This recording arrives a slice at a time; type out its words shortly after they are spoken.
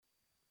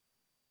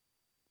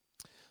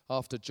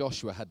After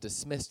Joshua had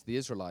dismissed the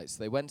Israelites,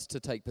 they went to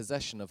take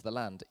possession of the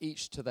land,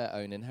 each to their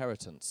own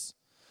inheritance.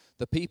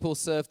 The people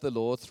served the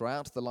Lord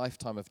throughout the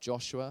lifetime of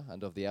Joshua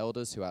and of the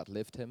elders who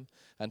outlived him,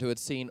 and who had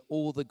seen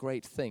all the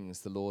great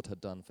things the Lord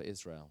had done for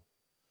Israel.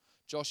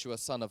 Joshua,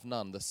 son of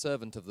Nun, the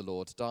servant of the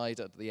Lord, died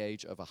at the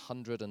age of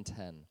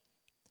 110,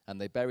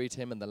 and they buried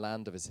him in the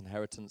land of his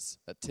inheritance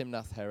at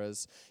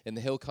Timnath-Heres, in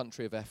the hill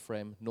country of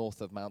Ephraim,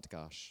 north of Mount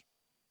Gaash.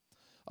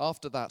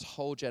 After that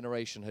whole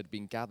generation had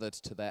been gathered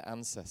to their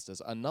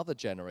ancestors, another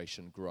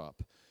generation grew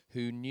up,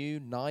 who knew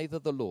neither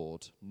the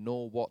Lord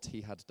nor what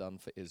he had done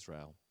for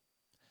Israel.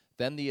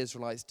 Then the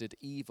Israelites did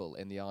evil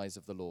in the eyes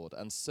of the Lord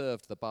and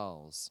served the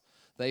Baals.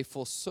 They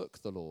forsook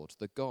the Lord,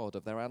 the God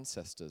of their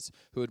ancestors,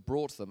 who had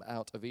brought them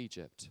out of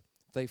Egypt.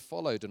 They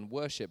followed and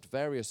worshipped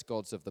various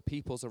gods of the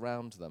peoples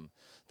around them.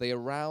 They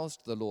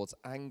aroused the Lord's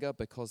anger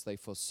because they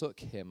forsook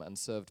him and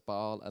served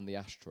Baal and the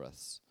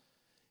Ashtoreths.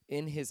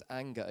 In his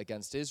anger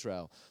against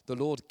Israel, the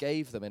Lord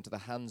gave them into the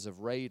hands of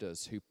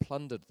raiders who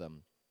plundered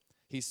them.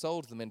 He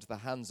sold them into the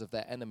hands of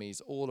their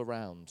enemies all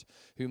around,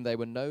 whom they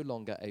were no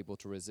longer able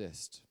to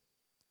resist.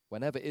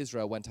 Whenever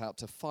Israel went out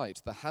to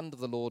fight, the hand of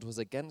the Lord was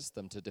against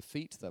them to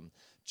defeat them,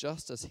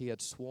 just as he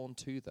had sworn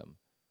to them.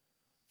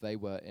 They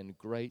were in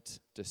great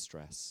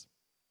distress.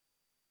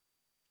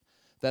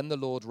 Then the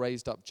Lord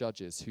raised up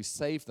judges who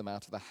saved them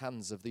out of the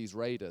hands of these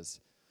raiders.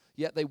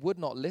 Yet they would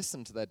not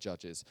listen to their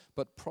judges,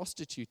 but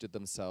prostituted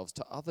themselves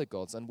to other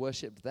gods and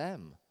worshipped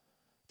them.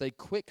 They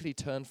quickly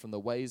turned from the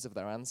ways of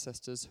their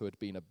ancestors who had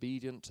been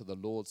obedient to the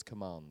Lord's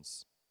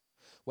commands.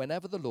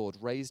 Whenever the Lord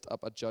raised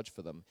up a judge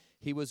for them,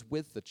 he was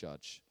with the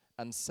judge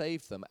and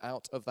saved them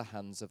out of the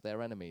hands of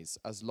their enemies,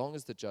 as long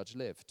as the judge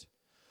lived.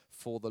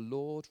 For the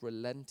Lord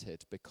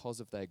relented because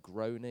of their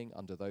groaning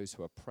under those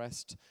who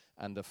oppressed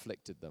and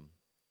afflicted them.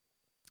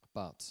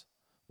 But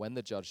when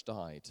the judge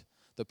died,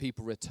 the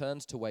people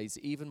returned to ways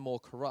even more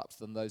corrupt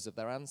than those of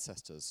their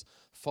ancestors,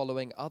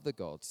 following other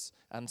gods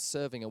and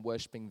serving and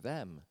worshipping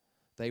them.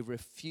 They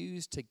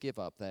refused to give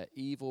up their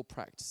evil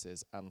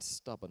practices and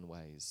stubborn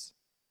ways.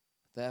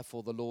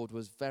 Therefore the Lord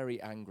was very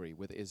angry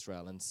with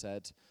Israel and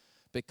said,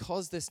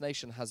 "Because this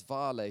nation has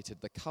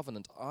violated the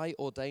covenant I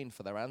ordained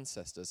for their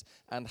ancestors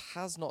and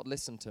has not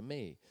listened to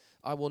me,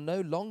 I will no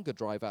longer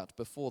drive out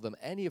before them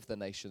any of the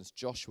nations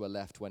Joshua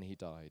left when he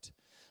died.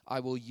 I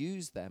will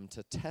use them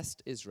to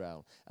test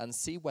Israel and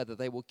see whether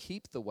they will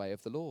keep the way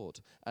of the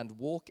Lord and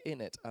walk in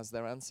it as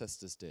their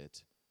ancestors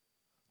did."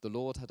 The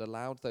Lord had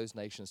allowed those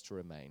nations to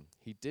remain.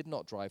 He did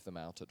not drive them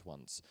out at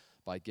once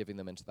by giving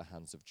them into the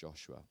hands of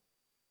Joshua.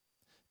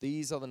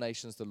 These are the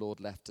nations the Lord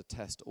left to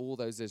test all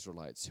those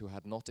Israelites who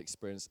had not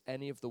experienced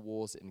any of the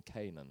wars in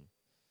Canaan.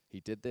 He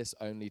did this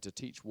only to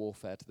teach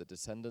warfare to the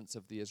descendants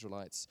of the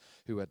Israelites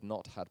who had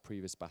not had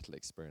previous battle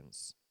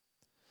experience.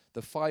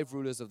 The 5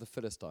 rulers of the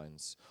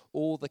Philistines,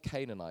 all the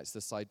Canaanites,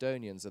 the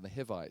Sidonians, and the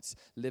Hivites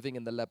living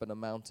in the Lebanon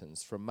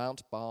mountains, from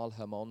Mount Baal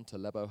Hermon to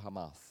Lebo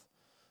Hamath.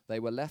 They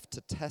were left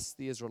to test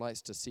the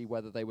Israelites to see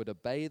whether they would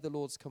obey the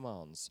Lord's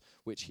commands,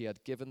 which he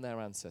had given their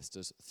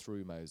ancestors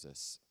through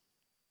Moses.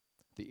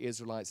 The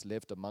Israelites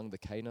lived among the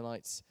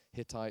Canaanites,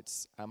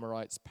 Hittites,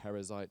 Amorites,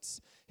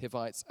 Perizzites,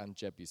 Hivites, and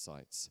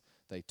Jebusites.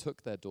 They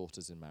took their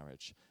daughters in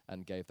marriage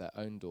and gave their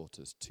own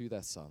daughters to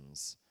their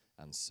sons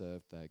and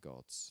served their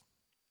gods.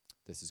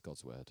 This is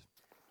God's word.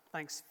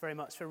 Thanks very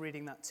much for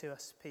reading that to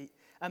us, Pete.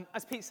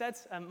 As Pete said,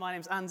 my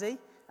name's Andy,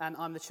 and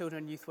I'm the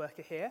children and youth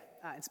worker here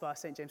at Inspire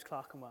St. James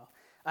Clerkenwell.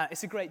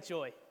 It's a great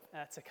joy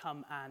to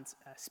come and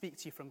speak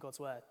to you from God's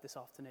word this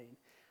afternoon.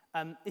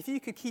 If you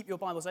could keep your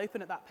Bibles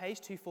open at that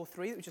page,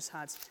 243, that we just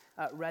had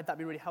read, that'd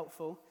be really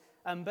helpful.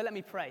 But let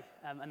me pray,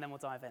 and then we'll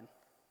dive in.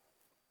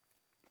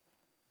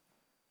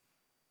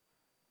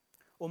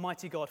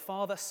 Almighty God,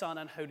 Father, Son,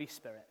 and Holy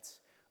Spirit,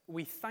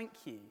 we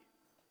thank you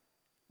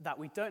that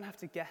we don't have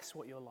to guess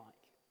what you're like.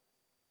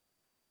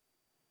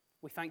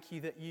 We thank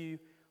you that you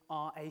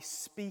are a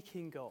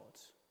speaking God.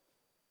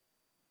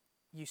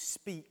 You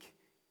speak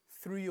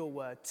through your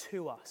word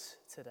to us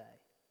today.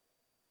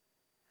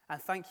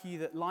 And thank you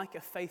that, like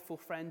a faithful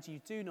friend, you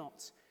do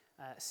not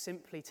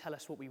simply tell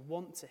us what we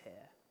want to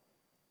hear,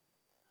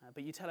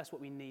 but you tell us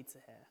what we need to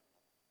hear.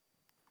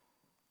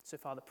 So,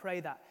 Father, pray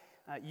that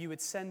you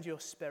would send your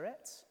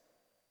Spirit,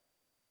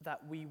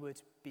 that we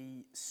would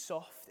be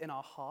soft in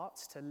our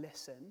hearts to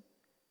listen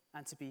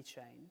and to be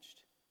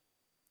changed,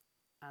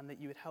 and that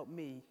you would help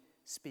me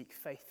speak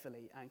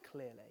faithfully and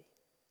clearly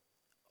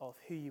of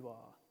who you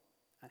are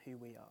and who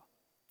we are.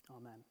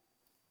 Amen.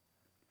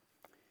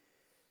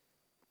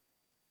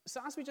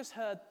 So as we just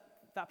heard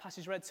that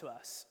passage read to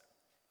us,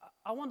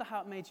 I wonder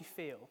how it made you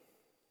feel.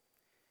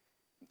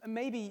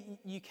 Maybe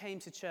you came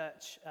to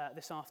church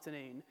this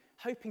afternoon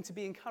hoping to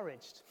be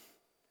encouraged.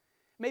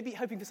 Maybe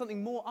hoping for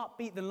something more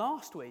upbeat than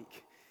last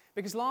week.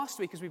 Because last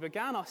week, as we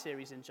began our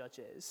series in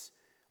Judges,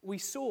 we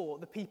saw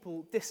the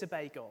people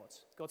disobey God.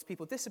 God's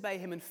people disobey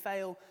him and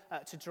fail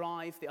to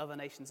drive the other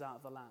nations out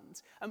of the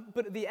land.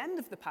 But at the end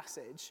of the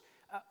passage,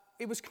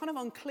 it was kind of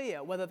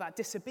unclear whether that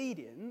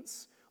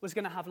disobedience was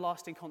going to have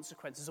lasting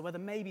consequences, or whether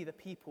maybe the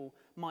people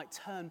might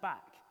turn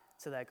back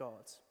to their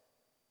God.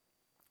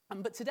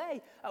 But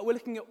today, we're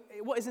looking at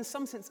what is in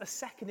some sense a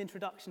second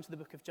introduction to the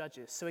book of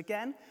Judges. So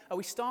again,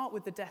 we start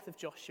with the death of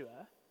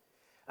Joshua,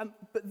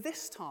 but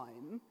this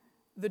time,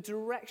 the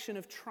direction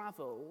of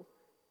travel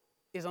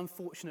is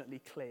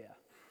unfortunately clear.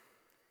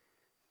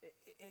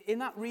 In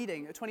that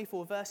reading,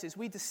 24 verses,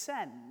 we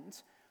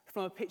descend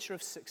from a picture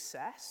of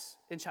success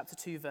in chapter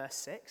 2, verse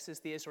 6, as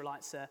the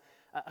Israelites are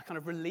kind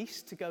of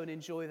released to go and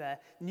enjoy their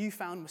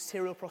newfound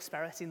material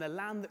prosperity in the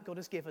land that God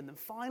has given them.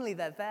 Finally,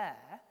 they're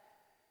there.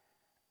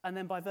 And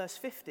then by verse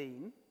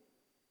 15,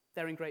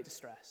 they're in great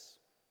distress,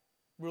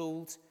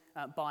 ruled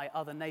by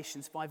other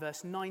nations. By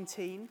verse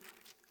 19,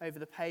 over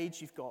the page,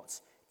 you've got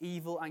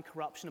evil and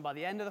corruption. And by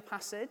the end of the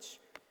passage,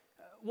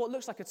 what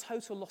looks like a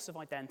total loss of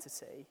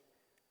identity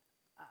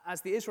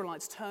as the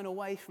Israelites turn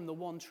away from the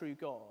one true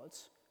God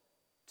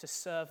to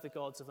serve the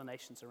gods of the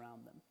nations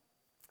around them.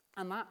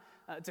 And that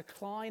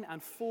decline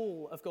and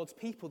fall of God's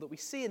people that we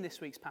see in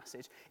this week's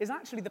passage is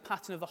actually the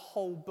pattern of the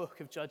whole book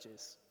of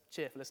Judges.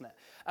 Cheerful, isn't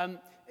it?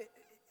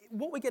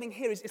 What we're getting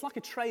here is it's like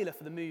a trailer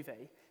for the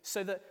movie,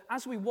 so that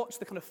as we watch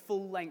the kind of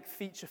full-length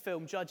feature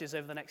film Judges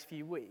over the next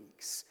few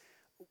weeks,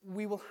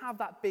 we will have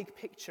that big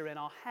picture in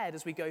our head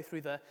as we go through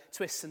the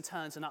twists and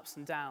turns and ups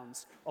and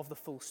downs of the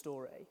full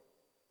story.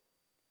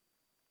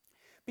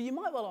 But you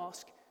might well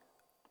ask,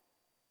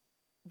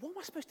 what am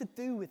I supposed to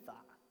do with that?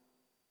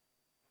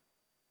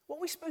 What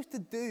are we supposed to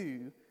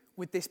do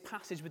with this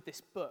passage, with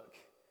this book?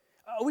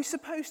 Are we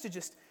supposed to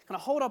just kind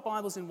of hold our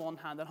Bibles in one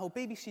hand and hold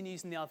BBC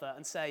News in the other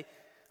and say,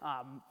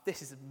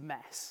 this is a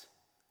mess,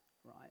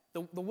 right?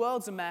 The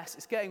world's a mess,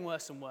 it's getting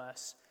worse and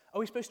worse. Are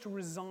we supposed to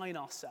resign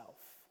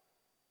ourselves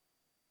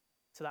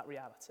to that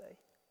reality?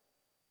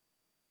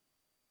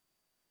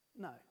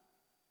 No.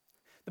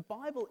 The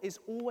Bible is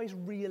always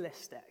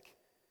realistic,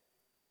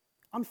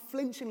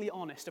 unflinchingly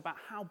honest about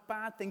how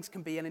bad things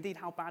can be and indeed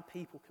how bad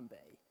people can be.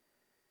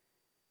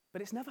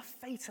 But it's never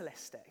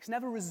fatalistic. It's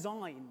never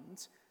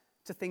resigned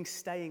to things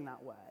staying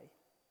that way.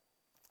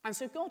 And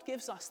so God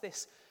gives us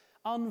this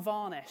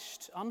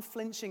unvarnished,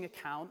 unflinching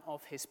account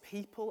of his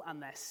people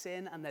and their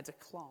sin and their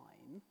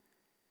decline.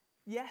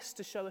 Yes,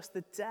 to show us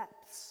the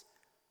depths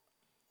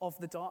of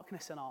the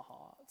darkness in our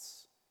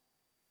hearts,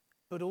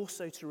 but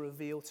also to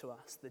reveal to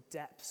us the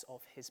depths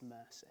of his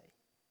mercy.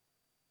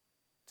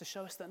 To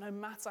show us that no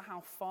matter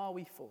how far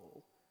we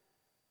fall,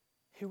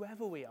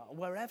 whoever we are,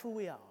 wherever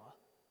we are,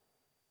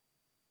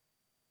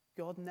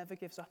 God never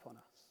gives up on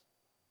us.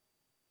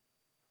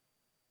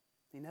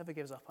 He never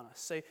gives up on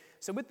us.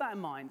 So with that in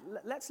mind,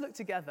 let's look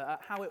together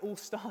at how it all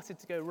started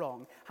to go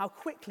wrong, how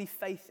quickly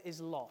faith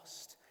is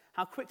lost.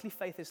 How quickly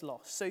faith is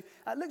lost. So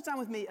look down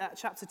with me at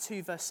chapter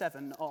 2, verse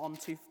 7 on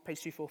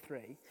page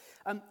 243.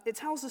 It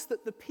tells us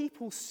that the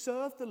people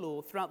served the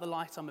Lord throughout the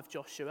lifetime of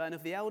Joshua and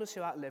of the elders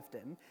who outlived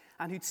him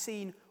and who'd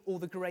seen all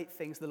the great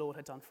things the Lord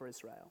had done for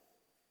Israel.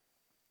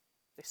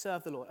 They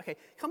served the Lord. Okay,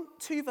 come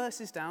 2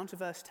 verses down to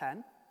verse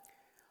 10.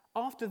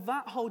 After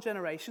that whole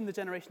generation, the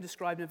generation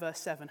described in verse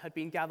 7, had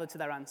been gathered to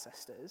their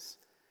ancestors,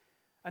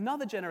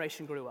 another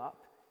generation grew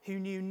up who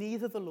knew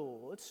neither the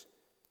Lord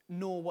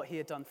nor what he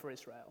had done for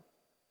Israel.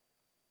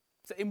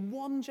 So in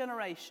one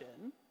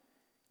generation,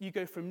 you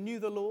go from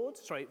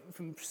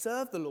from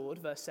serve the Lord,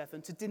 verse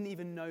 7, to didn't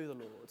even know the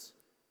Lord,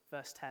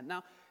 verse 10.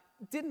 Now,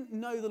 didn't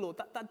know the Lord,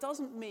 that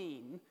doesn't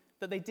mean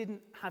that they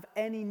didn't have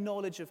any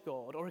knowledge of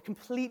God or had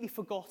completely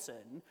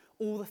forgotten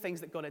all the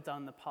things that God had done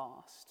in the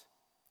past.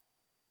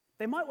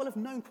 They might well have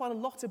known quite a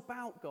lot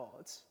about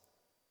God,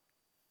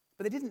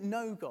 but they didn't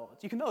know God.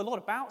 You can know a lot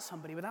about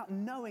somebody without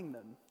knowing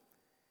them.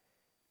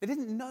 They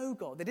didn't know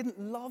God. They didn't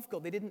love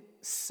God. They didn't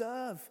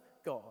serve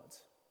God.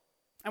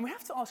 And we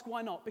have to ask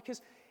why not,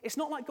 because it's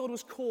not like God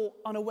was caught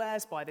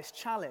unawares by this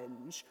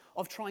challenge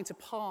of trying to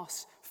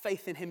pass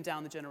faith in him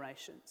down the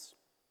generations.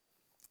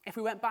 If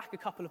we went back a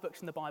couple of books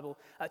in the Bible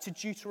to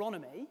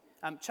Deuteronomy,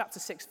 chapter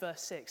 6,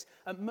 verse 6,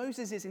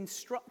 Moses is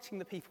instructing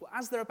the people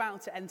as they're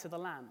about to enter the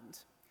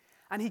land.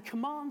 And he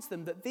commands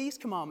them that these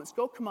commandments,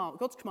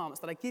 God's commandments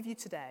that I give you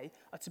today,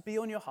 are to be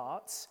on your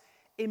hearts.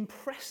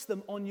 Impress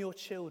them on your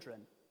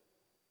children.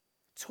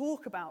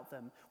 Talk about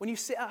them when you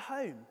sit at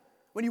home,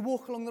 when you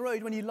walk along the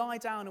road, when you lie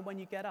down, and when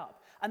you get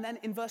up. And then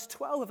in verse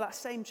 12 of that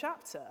same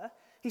chapter,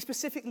 he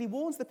specifically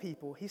warns the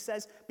people. He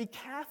says, be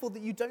careful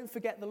that you don't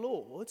forget the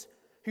Lord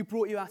who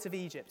brought you out of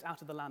Egypt,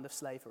 out of the land of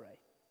slavery.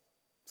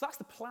 So that's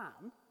the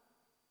plan.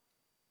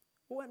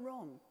 What went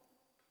wrong?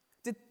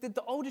 Did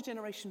the older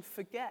generation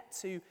forget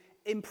to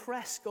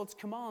impress God's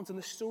commands and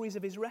the stories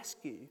of his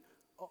rescue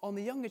on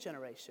the younger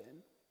generation?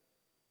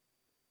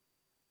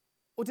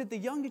 Or did the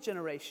younger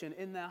generation,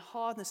 in their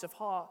hardness of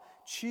heart,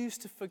 choose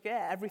to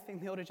forget everything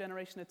the older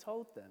generation had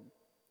told them?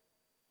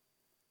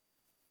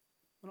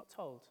 We're not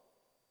told.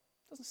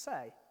 It doesn't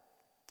say.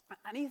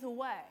 And either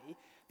way,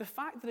 the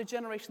fact that a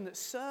generation that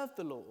served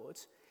the Lord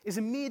is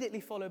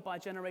immediately followed by a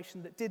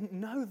generation that didn't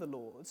know the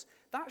Lord,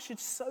 that should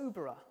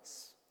sober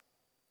us.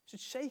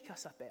 Should shake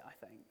us a bit, I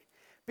think.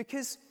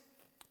 Because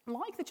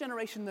like the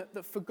generation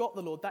that forgot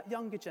the Lord, that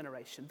younger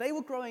generation, they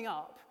were growing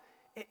up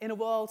in a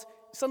world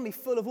suddenly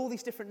full of all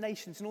these different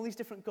nations and all these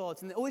different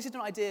gods and all these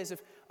different ideas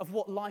of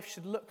what life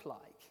should look like.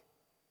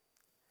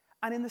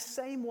 And in the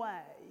same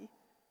way,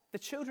 the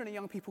children and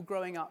young people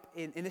growing up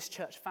in this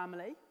church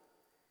family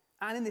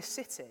and in this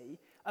city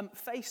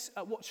face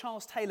what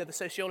Charles Taylor, the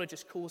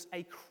sociologist, calls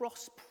a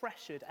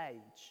cross-pressured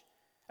age.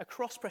 A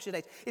cross-pressured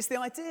age. It's the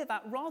idea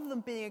that rather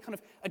than being a kind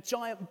of a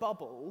giant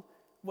bubble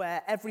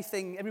where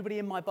everybody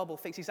in my bubble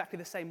thinks exactly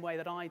the same way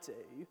that I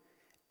do,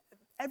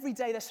 every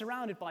day they're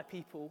surrounded by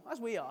people, as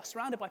we are,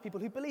 surrounded by people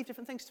who believe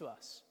different things to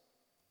us,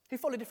 who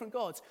follow different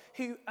gods,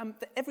 who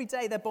every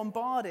day they're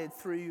bombarded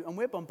through, and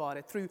we're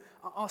bombarded through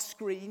our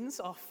screens,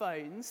 our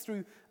phones,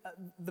 through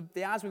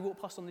the ads we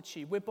walk past on the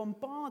tube. We're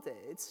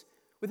bombarded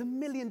with a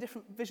million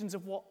different visions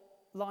of what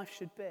life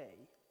should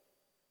be.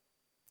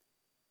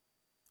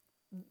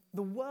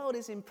 The world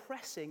is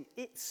impressing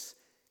its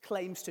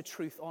claims to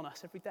truth on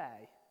us every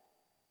day,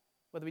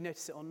 whether we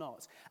notice it or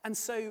not. And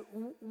so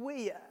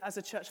we, as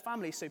a church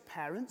family, so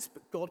parents,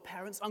 but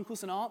godparents,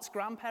 uncles and aunts,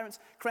 grandparents,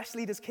 creche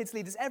leaders, kids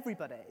leaders,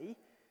 everybody,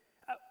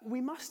 we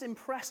must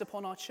impress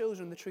upon our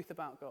children the truth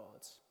about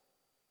God.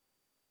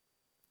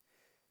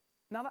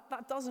 Now,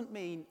 that doesn't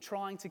mean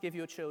trying to give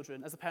your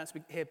children, as the parents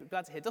here, but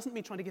glad to hear, doesn't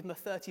mean trying to give them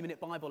a 30-minute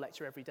Bible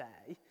lecture every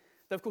day.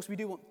 Though, of course, we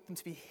do want them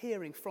to be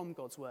hearing from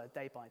God's word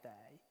day by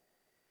day.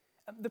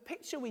 The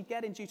picture we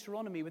get in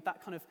Deuteronomy with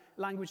that kind of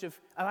language of,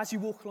 as you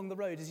walk along the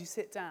road, as you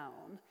sit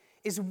down,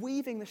 is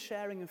weaving the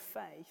sharing of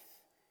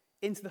faith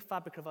into the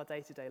fabric of our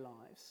day-to-day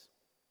lives.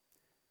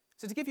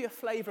 So to give you a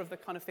flavour of the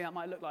kind of thing that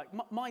might look like,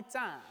 my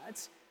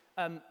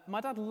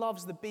dad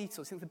loves the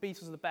Beatles. He thinks the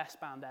Beatles are the best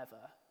band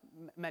ever.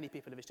 Many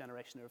people of his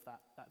generation are of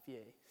that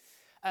view.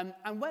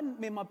 And when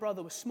me and my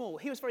brother were small,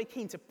 he was very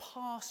keen to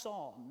pass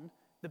on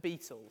the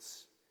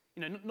Beatles.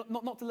 You know,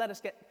 not to let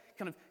us get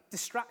kind of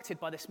distracted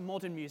by this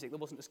modern music that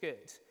wasn't as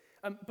good.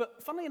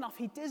 But funnily enough,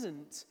 he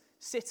didn't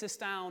sit us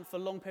down for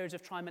long periods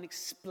of time and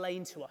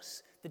explain to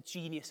us the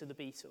genius of the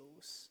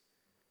Beatles.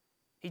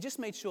 He just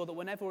made sure that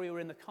whenever we were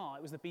in the car,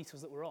 it was the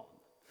Beatles that were on.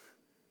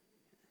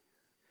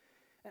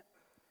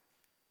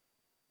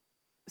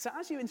 So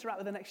as you interact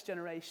with the next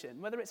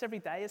generation, whether it's every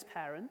day as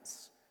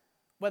parents,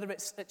 whether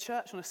it's at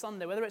church on a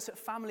Sunday, whether it's at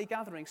family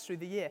gatherings through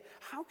the year,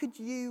 how could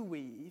you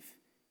weave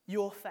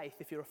your faith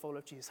if you're a follower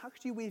of Jesus? How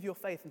could you weave your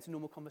faith into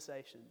normal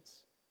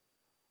conversations?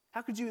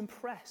 How could you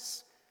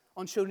impress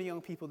on children and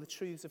young people the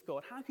truths of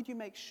God? How could you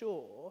make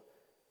sure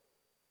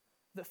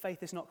that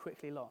faith is not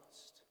quickly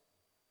lost?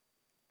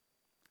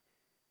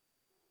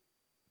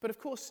 But of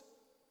course,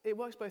 it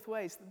works both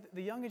ways.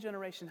 The younger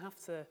generation have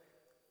to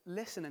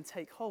listen and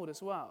take hold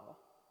as well.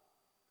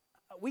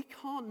 I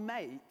can't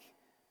make,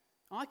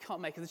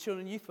 as a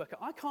children and youth worker,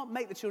 I can't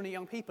make the children and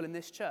young people in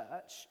this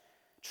church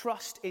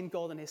trust in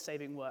God and his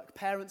saving work.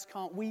 Parents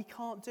can't, we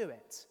can't do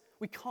it.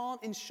 We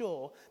can't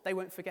ensure they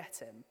won't forget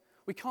him.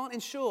 We can't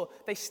ensure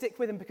they stick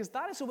with him because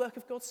that is a work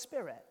of God's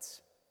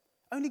Spirit.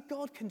 Only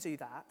God can do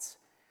that.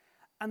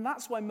 And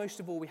that's why most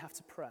of all we have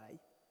to pray.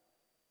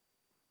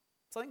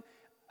 So I think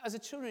as a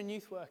children and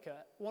youth worker,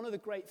 one of the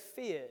great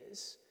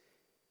fears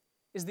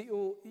is that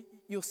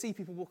you'll see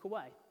people walk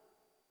away.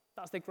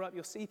 That as they grow up,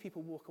 you'll see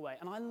people walk away.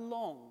 And I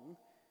long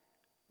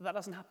that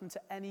doesn't happen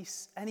to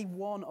any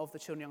one of the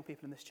children and young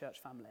people in this church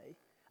family.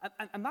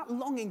 And that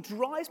longing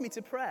drives me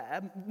to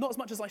prayer, not as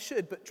much as I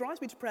should, but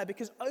drives me to prayer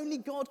because only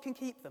God can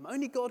keep them.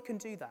 Only God can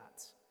do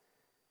that.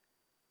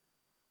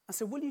 And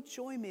so will you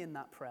join me in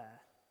that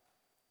prayer?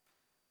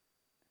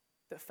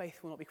 That faith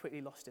will not be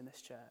quickly lost in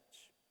this church.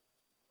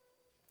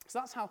 So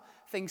that's how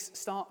things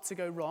start to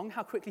go wrong,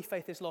 how quickly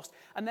faith is lost.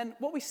 And then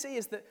what we see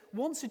is that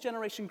once a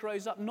generation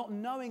grows up not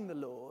knowing the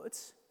Lord,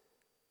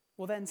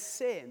 well then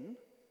sin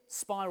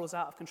spirals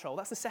out of control.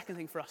 That's the second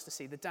thing for us to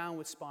see, the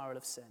downward spiral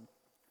of sin.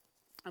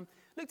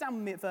 Look down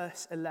with me at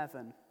verse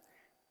 11.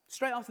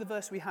 Straight after the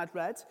verse we had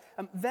read,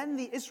 then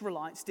the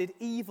Israelites did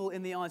evil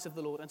in the eyes of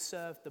the Lord and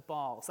served the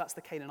Baals. That's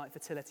the Canaanite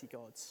fertility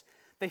gods.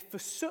 They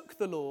forsook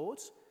the Lord,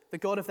 the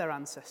God of their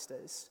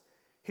ancestors,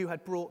 who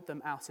had brought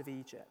them out of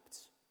Egypt.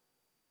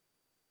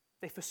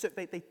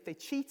 They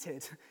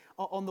cheated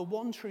on the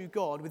one true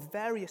God with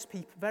various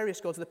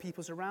gods of the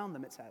peoples around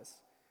them, it says.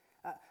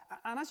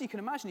 And as you can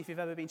imagine, if you've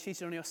ever been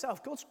cheated on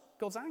yourself,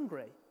 God's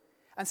angry.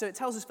 And so it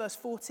tells us, verse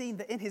 14,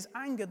 that in his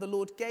anger the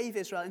Lord gave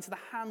Israel into the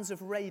hands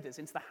of raiders,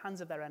 into the hands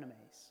of their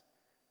enemies.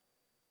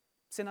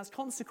 Sin has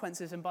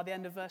consequences, and by the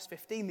end of verse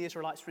 15, the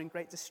Israelites were in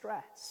great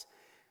distress.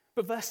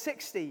 But verse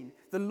 16,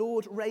 the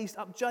Lord raised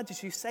up judges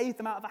who saved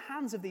them out of the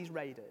hands of these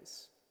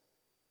raiders.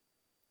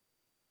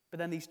 But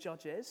then these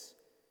judges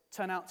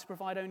turn out to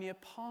provide only a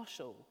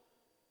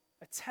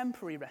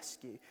temporary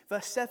rescue.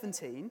 Verse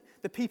 17,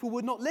 the people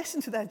would not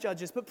listen to their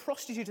judges, but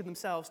prostituted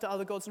themselves to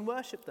other gods and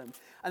worshipped them.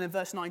 And then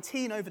verse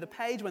 19, over the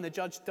page, when the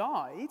judge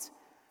died,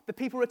 the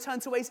people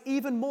returned to ways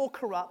even more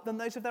corrupt than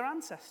those of their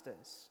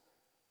ancestors.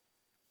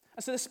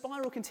 And so the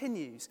spiral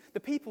continues. The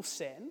people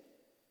sin.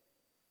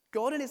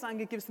 God in his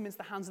anger gives them into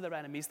the hands of their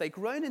enemies. They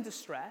groan in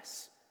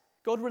distress.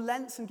 God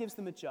relents and gives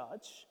them a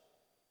judge.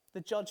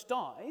 The judge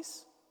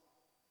dies.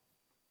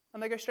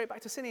 And they go straight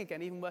back to sinning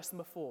again, even worse than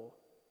before.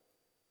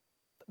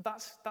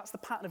 That's the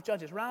pattern of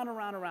Judges, round and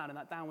round and round in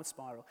that downward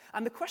spiral.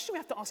 And the question we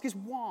have to ask is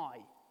why?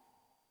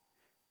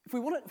 If we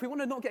want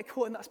to not get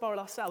caught in that spiral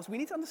ourselves, we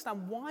need to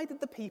understand, why did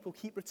the people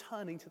keep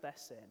returning to their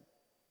sin?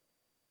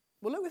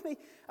 Well, look with me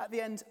at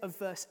the end of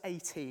verse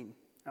 18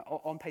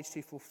 on page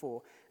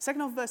 244.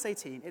 Second half of verse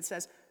 18, it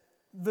says,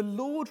 "The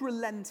Lord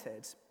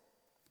relented.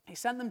 He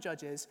sent them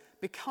judges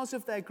because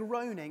of their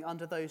groaning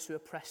under those who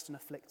oppressed and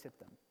afflicted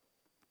them."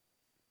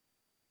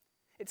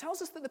 It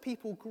tells us that the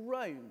people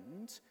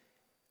groaned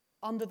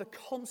under the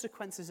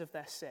consequences of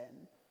their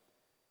sin,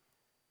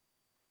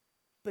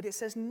 but it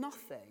says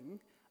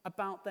nothing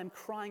about them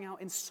crying out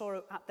in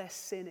sorrow at their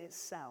sin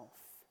itself.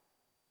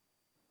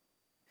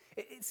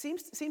 It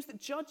seems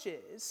that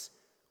judges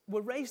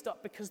were raised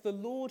up because the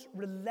Lord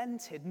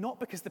relented, not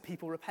because the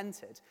people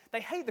repented. They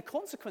hate the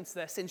consequence of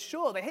their sin,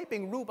 sure, they hate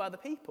being ruled by the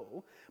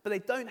people, but they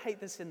don't hate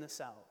the sin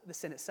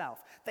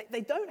itself.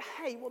 They don't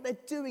hate what they're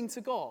doing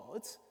to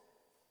God,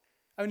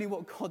 only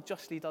what God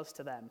justly does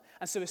to them.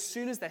 And so as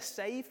soon as they're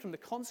saved from the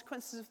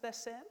consequences of their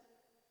sin,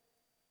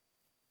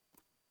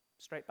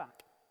 straight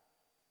back.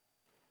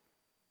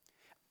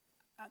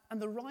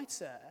 And the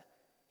writer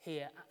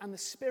here, and the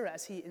Spirit,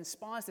 as he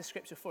inspires the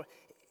scripture for us,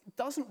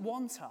 doesn't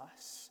want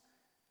us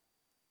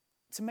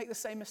to make the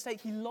same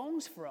mistake. He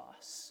longs for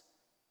us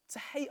to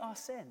hate our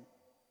sin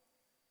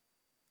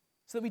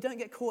so that we don't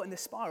get caught in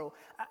this spiral.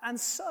 And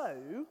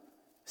so,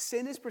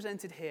 sin is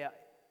presented here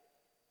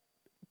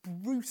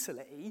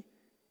brutally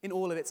in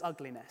all of its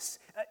ugliness.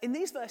 In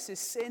these verses,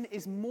 sin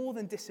is more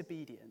than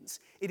disobedience.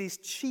 It is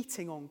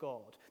cheating on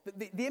God.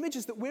 The image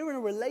is that we're in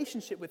a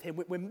relationship with him,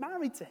 we're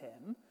married to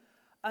him,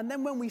 and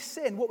then when we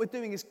sin, what we're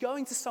doing is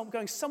going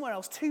somewhere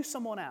else, to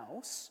someone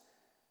else,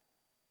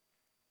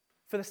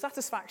 for the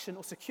satisfaction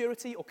or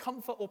security or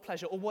comfort or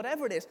pleasure or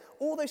whatever it is,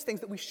 all those things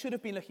that we should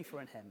have been looking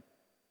for in him.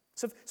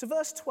 So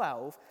verse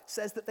 12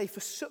 says that they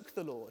forsook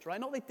the Lord, right?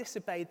 Not they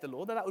disobeyed the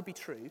Lord, though that would be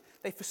true.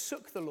 They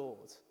forsook the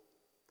Lord.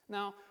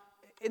 Now,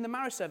 in the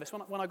marriage service,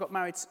 when I got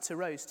married to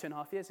Rose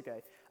 2.5 years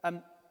ago,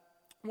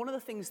 one of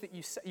the things that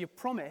you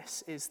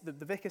promise is, the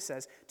vicar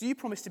says, do you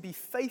promise to be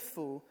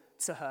faithful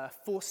to her,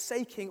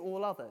 forsaking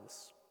all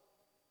others?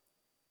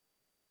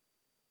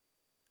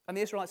 And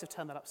the Israelites have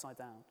turned that upside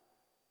down.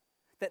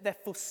 That they're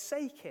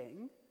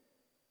forsaking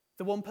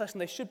the one person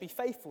they should be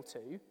faithful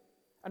to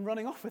and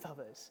running off with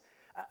others.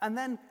 And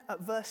then at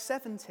verse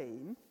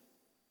 17,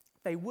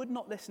 they would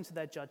not listen to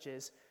their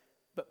judges,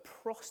 but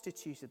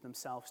prostituted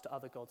themselves to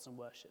other gods and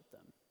worshipped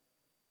them.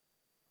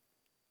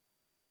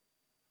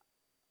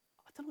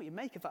 I don't know what you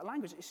make of that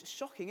language. It's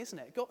shocking, isn't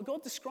it?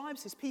 God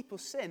describes his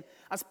people's sin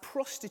as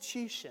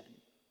prostitution,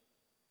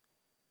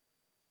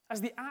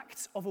 as the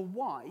act of a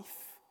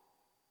wife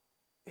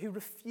who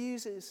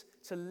refuses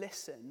to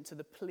listen to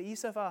the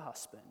pleas of her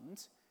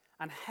husband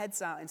and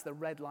heads out into the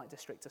red light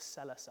district to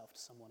sell herself to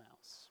someone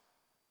else.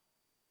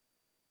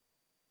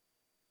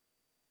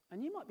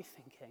 And you might be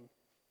thinking,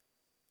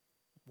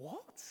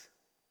 what?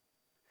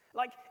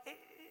 Like,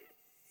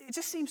 it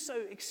just seems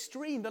so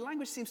extreme. The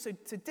language seems so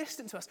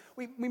distant to us.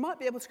 We might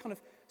be able to kind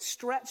of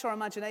stretch our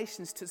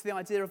imaginations to the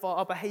idea of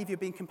our behavior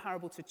being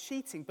comparable to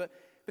cheating, but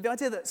the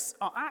idea that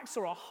our acts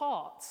or our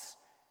hearts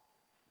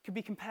could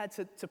be compared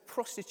to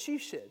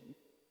prostitution.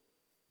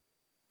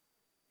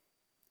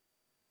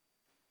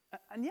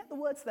 And yet the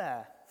word's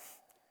there,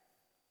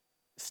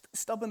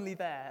 stubbornly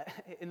there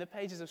in the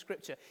pages of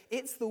Scripture.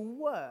 It's the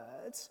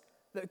word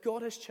that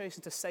God has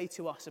chosen to say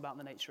to us about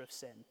the nature of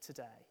sin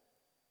today.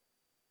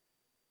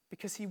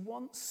 Because he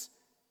wants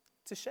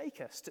to shake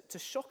us, to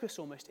shock us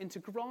almost into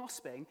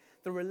grasping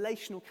the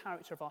relational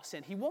character of our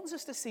sin. He wants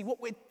us to see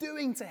what we're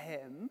doing to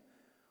him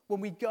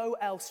when we go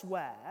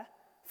elsewhere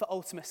for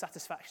ultimate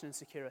satisfaction and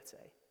security.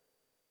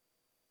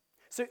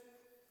 So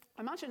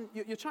imagine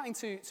you're chatting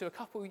to a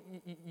couple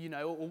you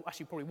know, or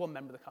actually probably one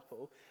member of the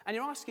couple, and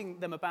you're asking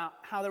them about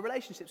how their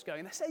relationship's going.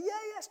 And they say,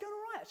 yeah, it's going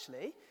all right,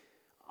 actually.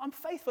 I'm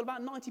faithful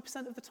about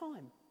 90% of the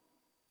time.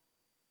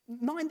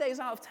 9 days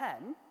out of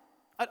 10,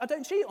 I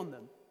don't cheat on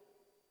them.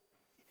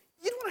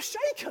 You'd want to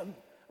shake them,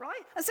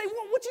 right? And say,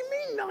 what do you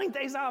mean 9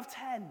 days out of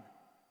 10?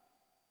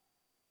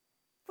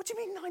 What do you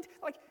mean 9?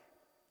 Like,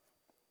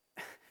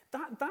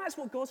 that is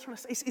what God's trying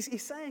to say.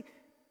 He's saying,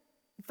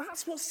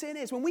 that's what sin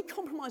is. When we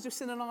compromise with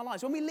sin in our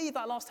lives, when we leave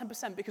that last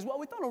 10% because, well,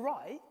 we've done all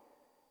right,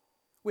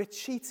 we're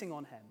cheating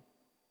on him.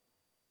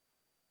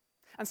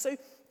 And so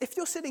if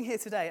you're sitting here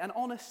today, and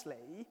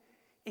honestly,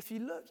 if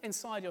you look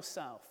inside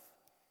yourself,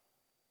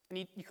 and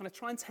you kind of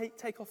try and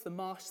take off the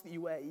mask that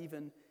you wear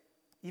even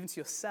to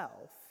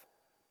yourself,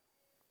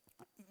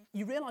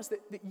 you realize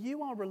that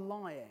you are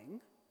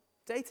relying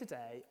day to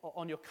day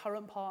on your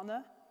current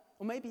partner,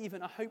 or maybe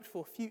even a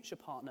hoped-for future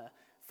partner,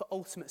 for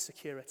ultimate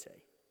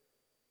security.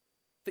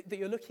 That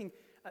you're looking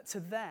to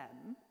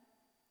them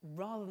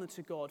rather than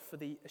to God for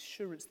the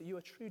assurance that you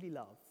are truly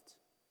loved.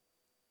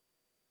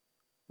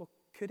 Well,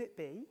 could it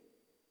be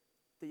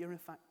that you're in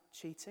fact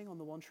cheating on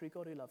the one true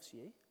God who loves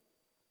you?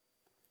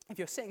 If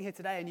you're sitting here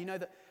today and you know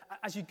that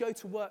as you go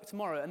to work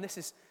tomorrow, and this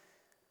is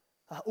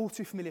all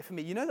too familiar for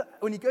me, you know that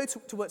when you go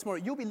to work tomorrow,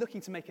 you'll be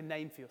looking to make a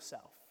name for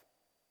yourself.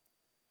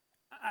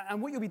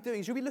 And what you'll be doing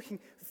is you'll be looking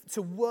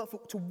to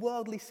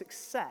worldly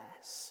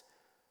success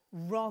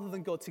rather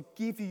than God to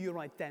give you your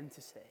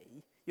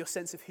identity, your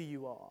sense of who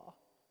you are.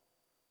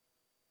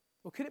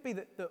 Or could it be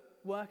that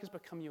work has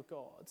become your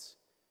God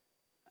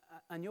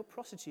and you're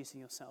prostituting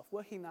yourself,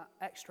 working that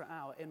extra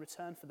hour in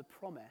return for the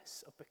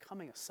promise of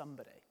becoming a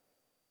somebody?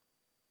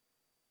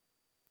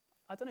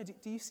 I don't know,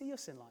 do you see your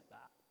sin like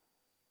that?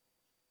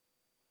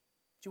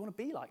 Do you want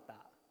to be like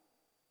that?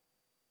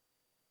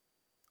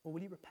 Or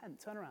will you repent,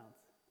 turn around,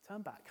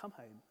 turn back, come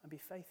home, and be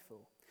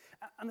faithful?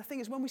 And the thing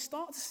is, when we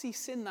start to see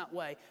sin that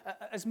way,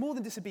 as more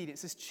than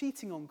disobedience, as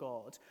cheating on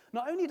God,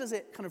 not only does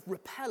it kind of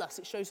repel us,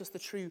 it shows us the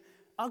true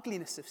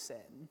ugliness of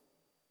sin,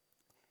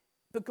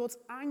 but God's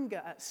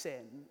anger at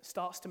sin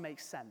starts to make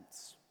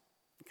sense.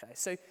 Okay,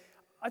 so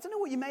I don't know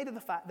what you made of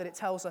the fact that it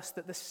tells us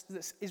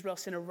that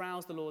Israel's sin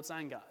aroused the Lord's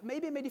anger.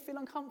 Maybe it made you feel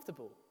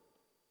uncomfortable.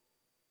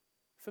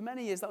 For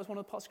many years, that was one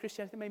of the parts of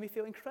Christianity that made me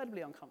feel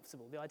incredibly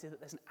uncomfortable, the idea that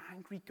there's an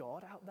angry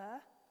God out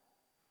there.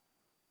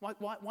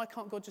 Why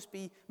can't God just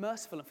be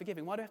merciful and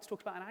forgiving? Why do we have to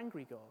talk about an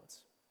angry God?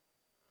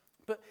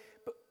 But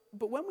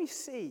when we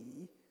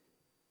see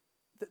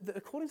that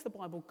according to the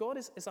Bible, God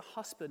is a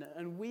husband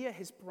and we are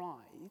his bride,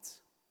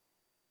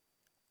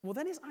 well,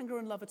 then his anger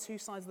and love are two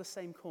sides of the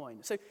same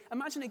coin. So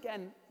imagine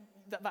again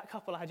that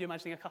couple I had you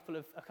imagining a couple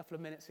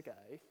of minutes ago.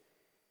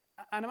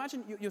 And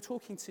imagine you're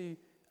talking to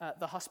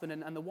the husband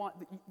and the wife.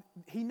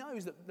 He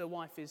knows that the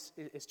wife is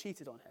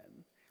cheated on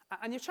him.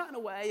 And you're chatting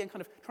away and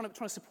kind of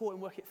trying to support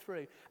and work it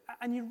through.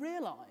 And you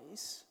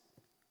realise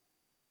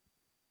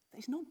that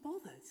he's not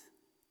bothered.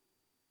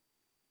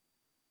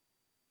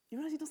 You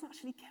realise he doesn't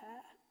actually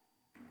care.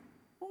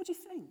 What would you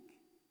think?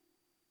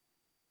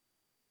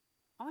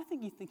 I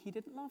think you'd think he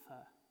didn't love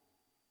her.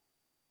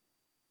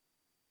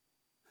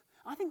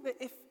 I think that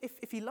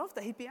if he loved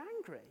her, he'd be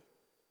angry,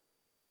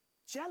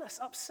 jealous,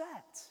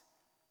 upset.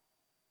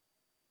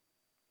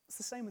 It's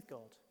the same with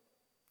God.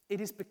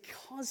 It is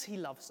because he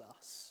loves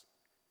us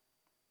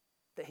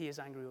that he is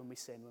angry when we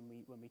sin,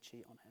 when we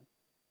cheat on him.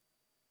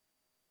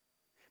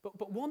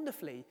 But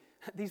wonderfully,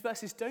 these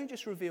verses don't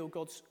just reveal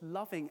God's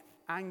loving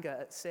anger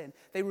at sin.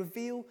 They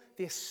reveal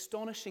the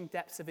astonishing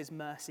depths of his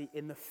mercy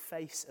in the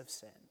face of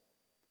sin.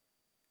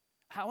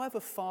 However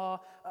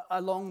far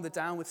along the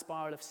downward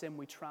spiral of sin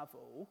we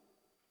travel,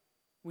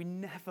 we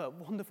never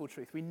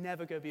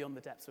go beyond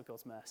the depths of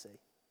God's mercy.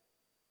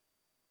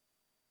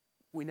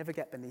 We never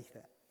get beneath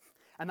it.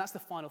 And that's the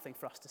final thing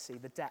for us to see,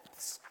 the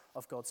depths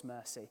of God's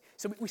mercy.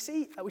 So we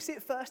see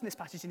it first in this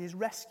passage in his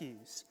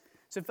rescues.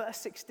 So verse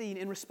 16,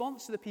 in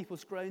response to the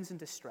people's groans and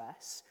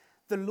distress,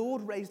 the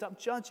Lord raised up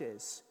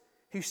judges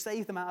who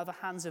saved them out of the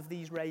hands of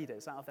these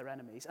raiders, out of their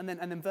enemies. And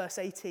then verse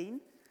 18,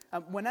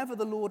 whenever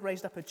the Lord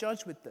raised up a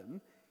judge with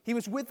them, he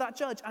was with that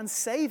judge and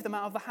saved them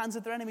out of the hands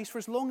of their enemies for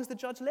as long as the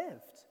judge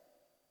lived.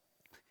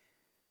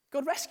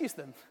 God rescues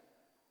them.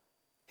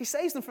 He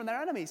saves them from their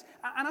enemies.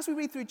 And as we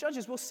read through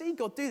Judges, we'll see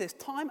God do this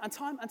time and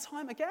time and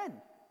time again.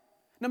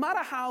 No matter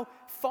how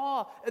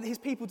far his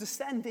people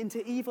descend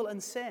into evil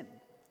and sin,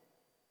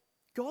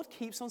 God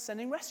keeps on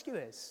sending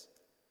rescuers.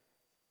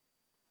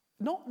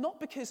 Not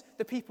because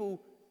the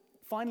people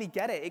finally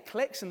get it, it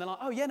clicks, and they're like,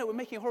 oh yeah, no, we're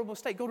making a horrible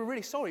mistake. God, we're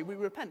really sorry, we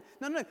repent.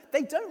 No,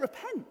 they don't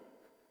repent.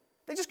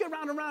 They just go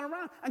round and round and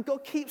round, and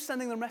God keeps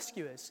sending them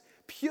rescuers,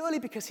 purely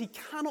because he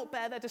cannot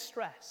bear their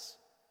distress.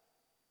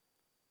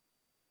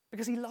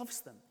 Because he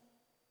loves them.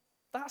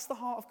 That's the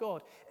heart of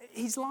God.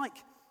 He's like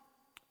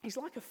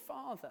a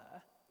father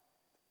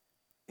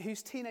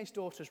whose teenage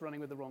daughter's running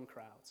with the wrong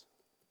crowd,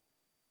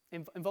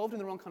 involved in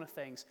the wrong kind of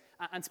things.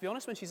 And to be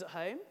honest, when she's at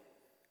home,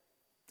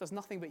 does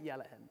nothing but yell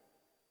at him.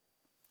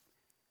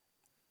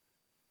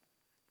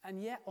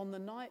 And yet, on the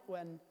night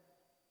when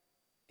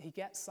he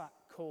gets that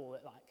call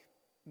at like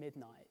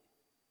midnight,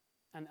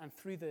 and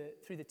through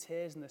the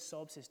tears and the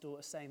sobs, his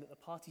daughter's saying that the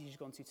party she's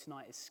gone to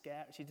tonight is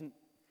scary.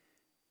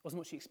 Wasn't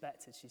what she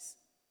expected. She's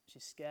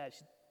scared.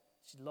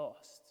 She's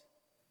lost.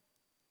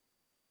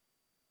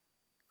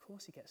 Of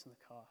course he gets in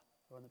the car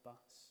or on the bus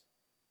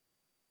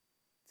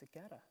to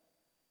get her,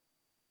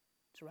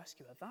 to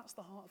rescue her. That's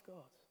the heart of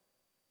God.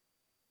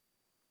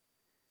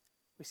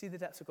 We see the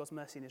depths of God's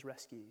mercy in his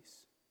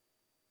rescues.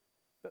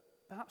 But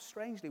perhaps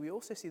strangely, we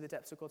also see the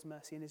depths of God's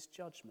mercy in his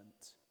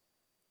judgment.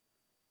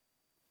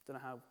 Don't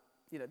know how,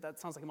 that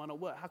sounds like it might not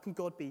work. How can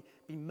God be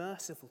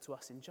merciful to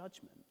us in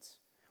judgment?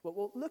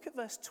 Well, look at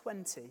verse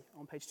 20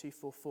 on page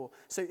 244.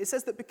 So it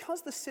says that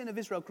because the sin of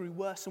Israel grew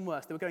worse and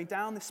worse, they were going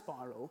down this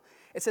spiral,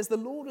 it says the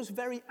Lord was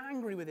very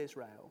angry with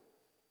Israel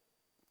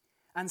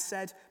and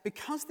said,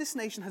 because this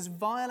nation has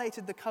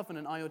violated the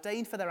covenant I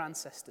ordained for their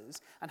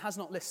ancestors and has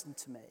not listened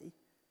to me.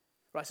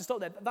 Right, so stop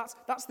there.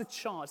 That's the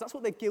charge. That's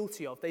what they're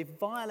guilty of. They've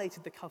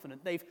violated the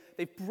covenant.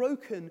 They've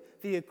broken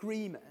the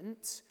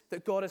agreement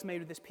that God has made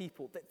with his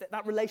people.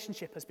 That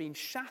relationship has been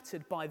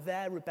shattered by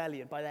their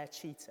rebellion, by their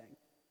cheating.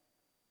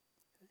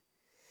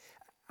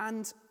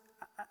 And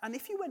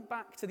if you went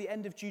back to the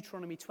end of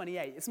Deuteronomy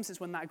 28, in some sense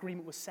when that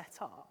agreement was set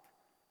up,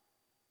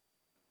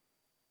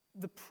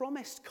 the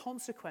promised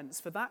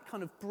consequence for that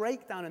kind of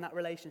breakdown in that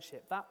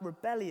relationship, that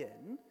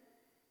rebellion,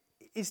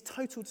 is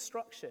total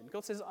destruction.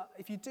 God says,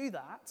 if you do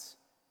that,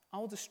 I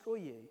will destroy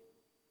you.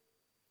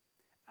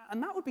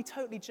 And that would be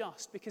totally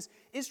just, because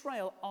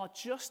Israel are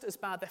just as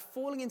bad. They're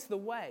falling into the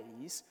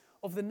ways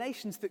of the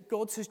nations that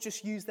God has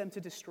just used them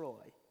to destroy.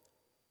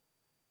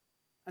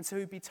 And so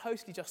he would be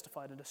totally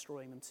justified in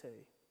destroying them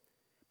too.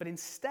 But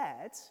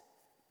instead,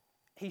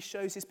 he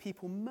shows his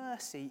people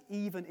mercy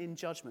even in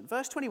judgment.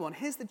 Verse 21,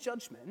 here's the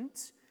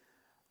judgment.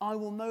 I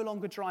will no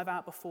longer drive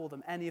out before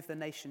them any of the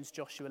nations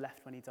Joshua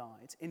left when he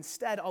died.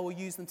 Instead, I will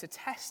use them to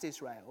test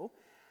Israel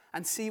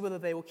and see whether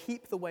they will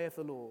keep the way of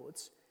the Lord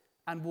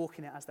and walk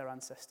in it as their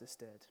ancestors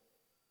did.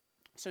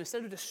 So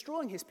instead of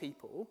destroying his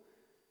people,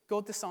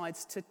 God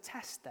decides to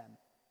test them.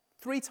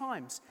 3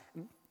 times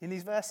in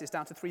these verses,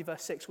 down to 3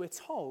 verse 6, we're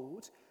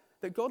told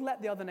that God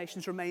let the other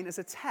nations remain as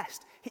a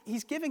test.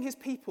 He's giving his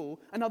people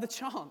another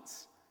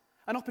chance,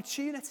 an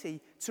opportunity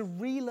to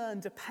relearn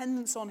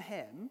dependence on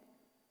him,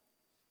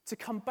 to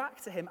come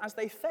back to him as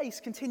they face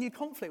continued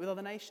conflict with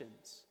other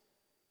nations,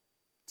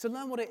 to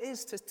learn what it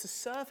is to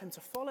serve him, to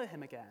follow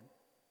him again.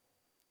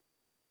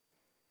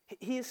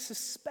 He is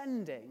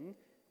suspending,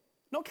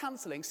 not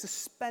cancelling,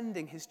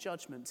 suspending his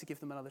judgment to give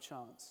them another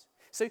chance.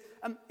 So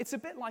it's a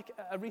bit like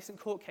a recent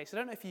court case. I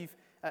don't know if you've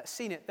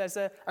seen it. There's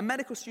a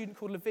medical student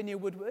called Lavinia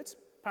Woodward,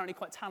 apparently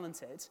quite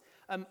talented,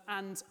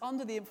 and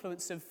under the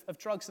influence of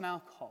drugs and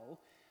alcohol,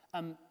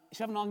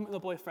 she had an argument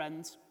with her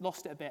boyfriend,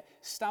 lost it a bit,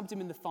 stabbed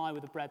him in the thigh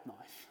with a bread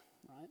knife.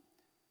 Right?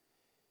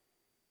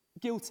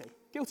 Guilty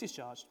as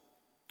charged,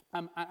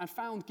 and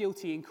found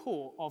guilty in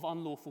court of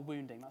unlawful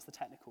wounding. That's the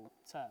technical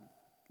term.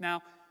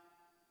 Now,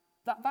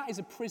 that is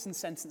a prison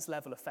sentence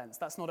level offence.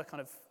 That's not a kind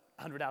of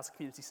 100 hours of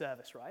community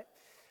service, right?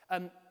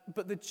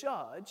 But the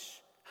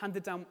judge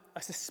handed down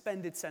a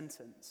suspended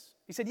sentence.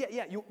 He said,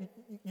 yeah,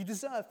 you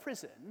deserve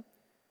prison,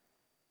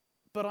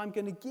 but I'm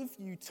going to give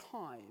you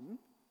time,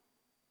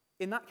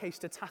 in that case,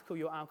 to tackle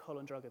your alcohol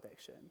and drug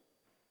addiction.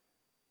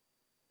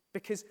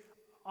 Because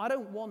I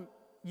don't want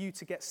you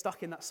to get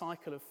stuck in that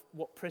cycle of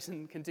what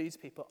prison can do to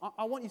people.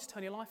 I want you to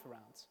turn your life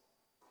around.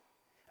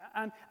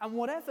 And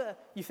whatever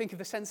you think of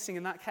the sentencing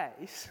in that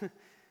case,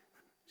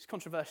 it's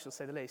controversial to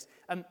say the least,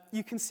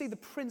 you can see the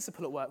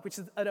principle at work, which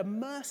is that a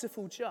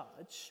merciful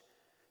judge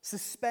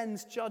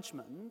suspends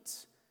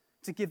judgment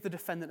to give the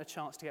defendant a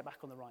chance to get back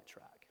on the right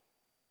track.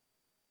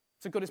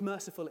 So God is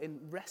merciful in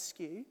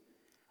rescue,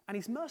 and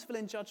he's merciful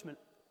in judgment,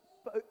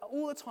 but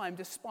all the time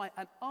despite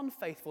an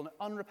unfaithful and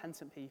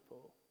unrepentant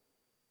people.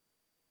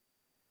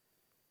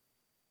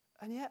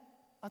 And yet,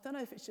 I don't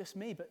know if it's just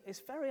me, but it's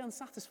very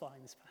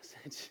unsatisfying, this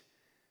passage.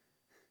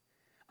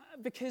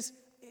 Because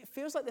it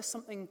feels like there's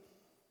something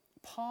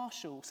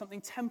partial,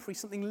 something temporary,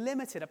 something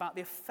limited about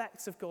the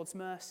effects of God's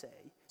mercy.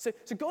 So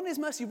God in his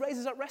mercy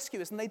raises up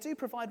rescuers, and they do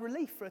provide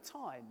relief for a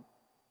time.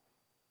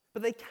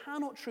 But they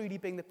cannot truly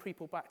bring the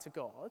people back to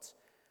God.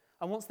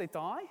 And once they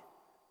die,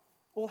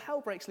 all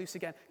hell breaks loose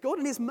again. God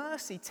in his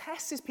mercy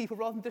tests his people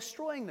rather than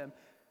destroying them.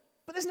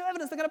 But there's no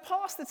evidence they're going to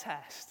pass the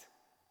test.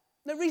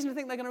 No reason to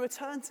think they're going to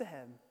return to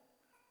him.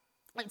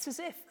 It's as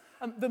if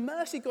the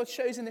mercy God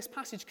shows in this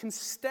passage can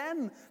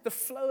stem the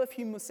flow of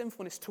human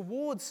sinfulness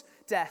towards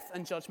death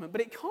and judgment,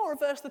 but it can't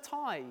reverse the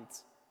tide.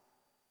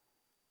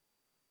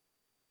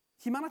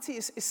 Humanity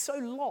is so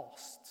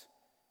lost,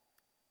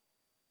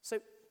 so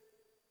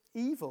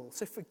evil,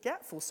 so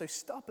forgetful, so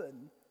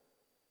stubborn,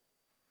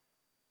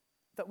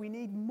 that we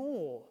need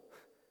more.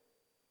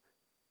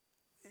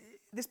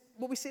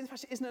 What we see in this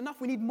passage isn't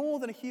enough. We need more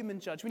than a human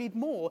judge. We need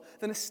more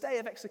than a stay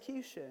of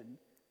execution.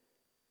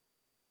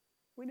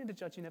 We need a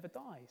judge who never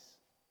dies.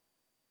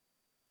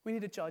 We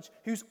need a judge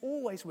who's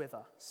always with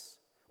us.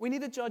 We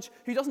need a judge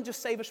who doesn't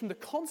just save us from the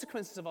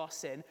consequences of our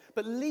sin,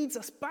 but leads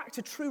us back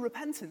to true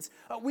repentance.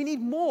 We need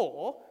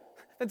more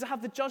than to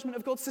have the judgment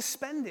of God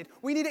suspended.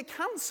 We need it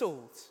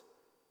cancelled.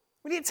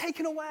 We need it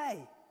taken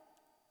away.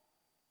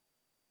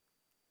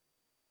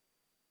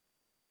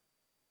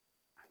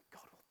 And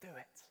God will do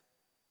it.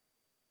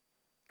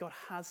 God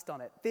has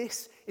done it.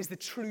 This is the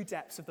true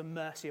depths of the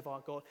mercy of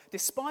our God.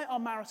 Despite our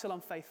marital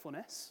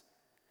unfaithfulness,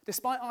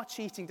 despite our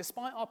cheating,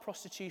 despite our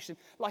prostitution,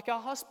 like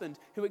our husband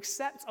who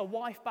accepts a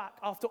wife back,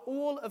 after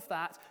all of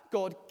that,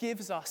 God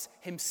gives us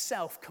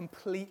himself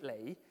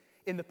completely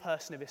in the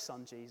person of his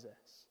son,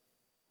 Jesus.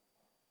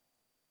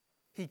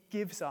 He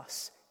gives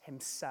us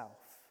himself.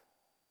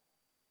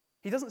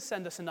 He doesn't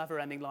send us a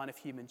never-ending line of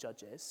human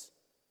judges.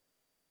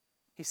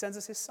 He sends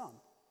us his son,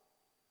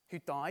 who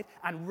died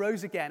and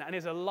rose again and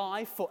is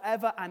alive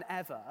forever and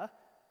ever.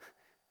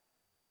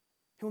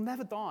 He'll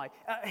never die.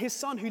 His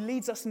son who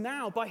leads us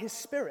now by his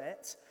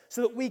Spirit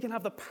so that we can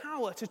have the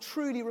power to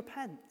truly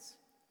repent.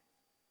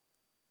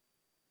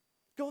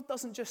 God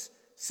doesn't just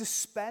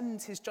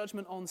suspend his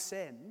judgment on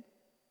sin.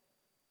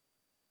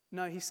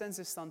 No, he sends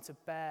his son to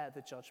bear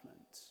the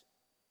judgment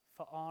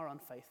for our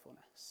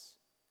unfaithfulness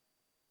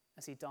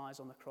as he dies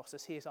on the cross,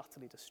 as he is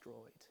utterly destroyed.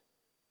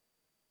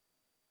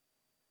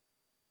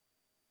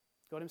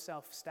 God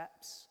himself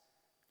steps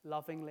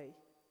lovingly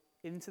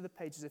into the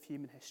pages of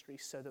human history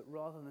so that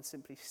rather than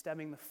simply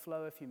stemming the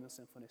flow of human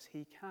sinfulness,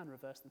 he can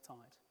reverse the tide.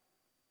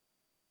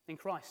 In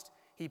Christ,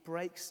 He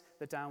breaks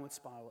the downward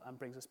spiral and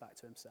brings us back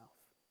to himself.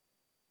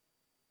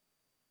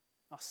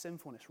 Our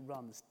sinfulness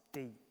runs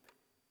deep,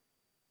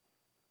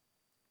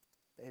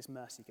 but his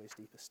mercy goes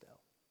deeper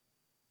still.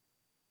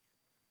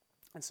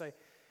 And so,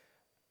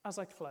 as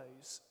I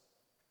close,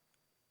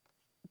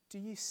 do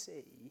you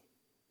see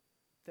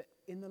that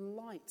in the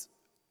light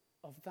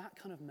of that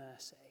kind of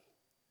mercy,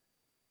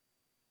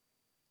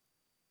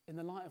 in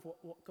the light of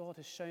what God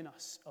has shown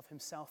us of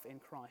himself in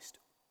Christ,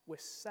 we're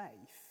safe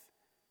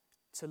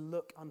to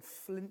look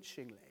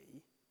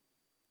unflinchingly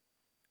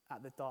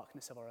at the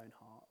darkness of our own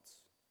hearts?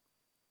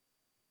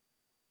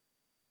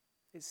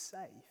 It's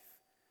safe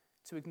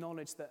to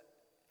acknowledge that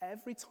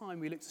every time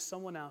we look to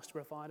someone else to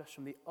provide us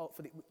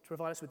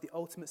with the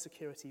ultimate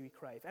security we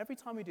crave, every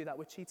time we do that,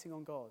 we're cheating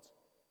on God.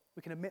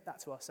 We can admit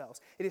that to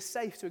ourselves. It is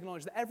safe to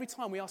acknowledge that every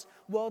time we ask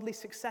worldly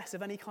success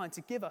of any kind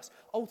to give us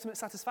ultimate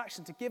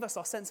satisfaction, to give us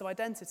our sense of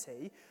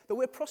identity, that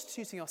we're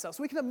prostituting ourselves.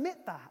 We can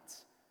admit that.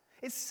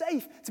 It's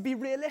safe to be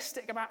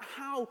realistic about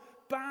how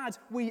bad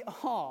we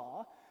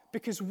are,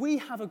 because we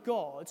have a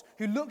God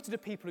who looked at a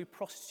people who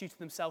prostituted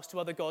themselves to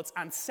other gods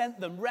and sent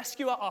them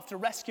rescuer after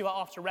rescuer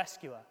after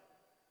rescuer.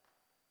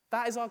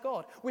 That is our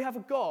God. We have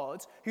a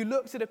God who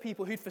looked at a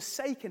people who'd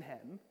forsaken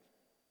him,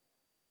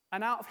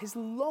 and out of his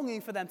longing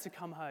for them to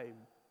come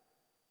home,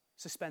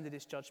 suspended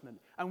his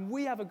judgment. And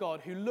we have a God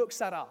who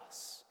looks at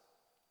us,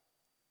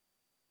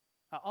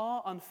 at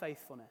our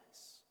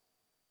unfaithfulness,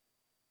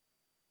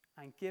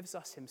 and gives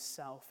us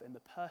himself in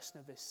the person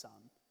of his Son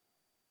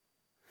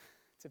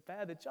to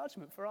bear the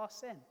judgment for our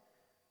sin,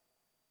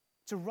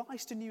 to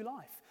rise to new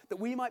life, that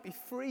we might be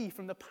free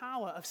from the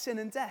power of sin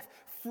and death,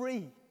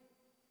 free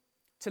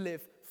to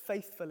live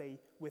faithfully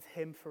with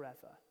him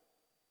forever.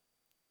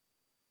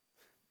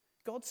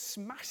 God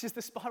smashes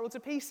the spiral to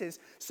pieces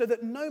so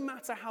that no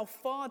matter how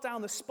far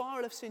down the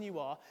spiral of sin you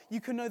are,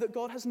 you can know that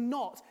God has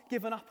not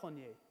given up on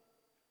you.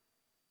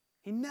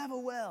 He never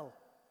will.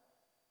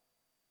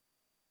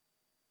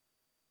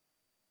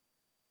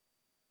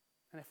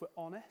 And if we're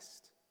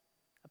honest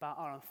about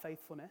our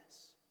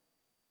unfaithfulness,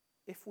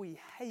 if we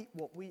hate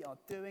what we are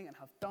doing and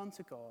have done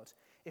to God,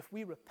 if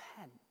we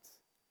repent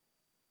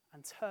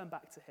and turn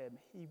back to him,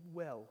 he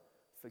will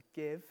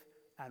forgive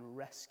and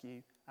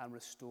rescue and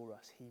restore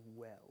us. He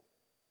will.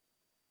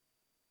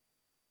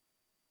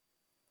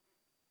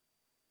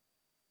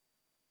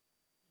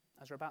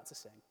 As we're about to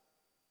sing,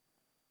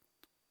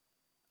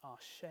 our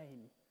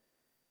shame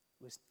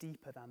was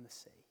deeper than the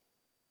sea.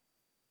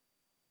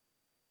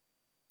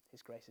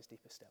 His grace is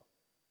deeper still.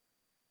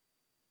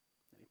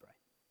 Let me pray.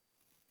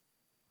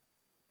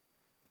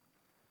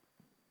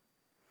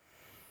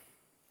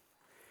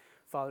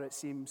 Father, it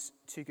seems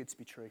too good to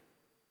be true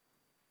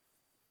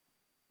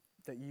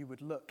that you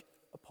would look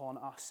upon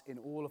us in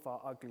all of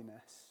our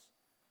ugliness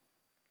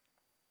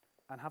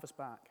and have us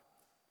back.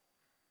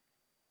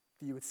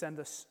 That you would send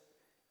us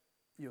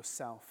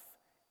yourself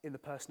in the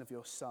person of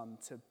your Son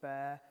to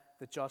bear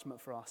the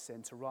judgment for our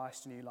sin, to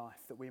rise to new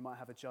life, that we might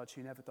have a judge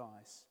who never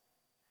dies.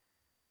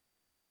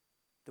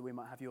 That we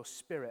might have your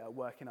Spirit at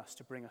work in us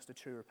to bring us to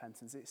true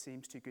repentance. It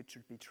seems too good to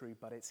be true,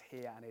 but it's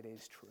here and it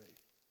is true.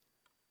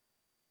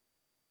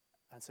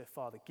 And so,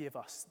 Father, give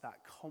us that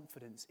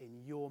confidence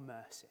in your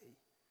mercy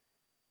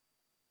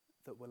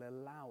that will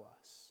allow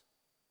us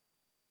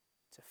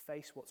to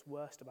face what's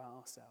worst about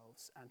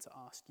ourselves and to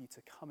ask you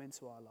to come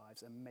into our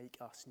lives and make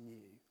us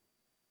new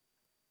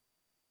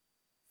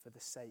for the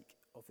sake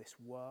of this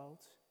world,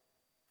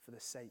 for the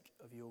sake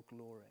of your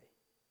glory,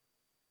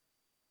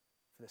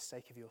 for the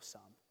sake of your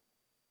Son.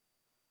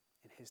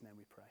 In his name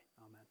we pray.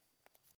 Amen.